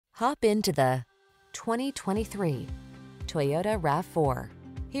Hop into the 2023 Toyota RAV4.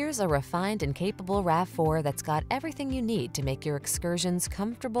 Here's a refined and capable RAV4 that's got everything you need to make your excursions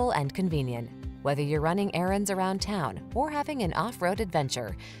comfortable and convenient. Whether you're running errands around town or having an off-road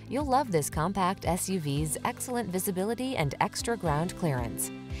adventure, you'll love this compact SUV's excellent visibility and extra ground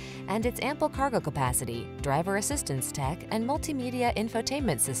clearance. And its ample cargo capacity, driver assistance tech, and multimedia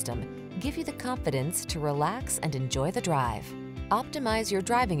infotainment system give you the confidence to relax and enjoy the drive. Optimize your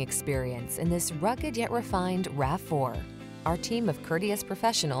driving experience in this rugged yet refined RAV4. Our team of courteous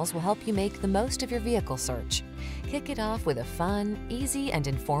professionals will help you make the most of your vehicle search. Kick it off with a fun, easy, and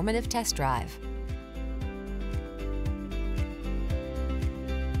informative test drive.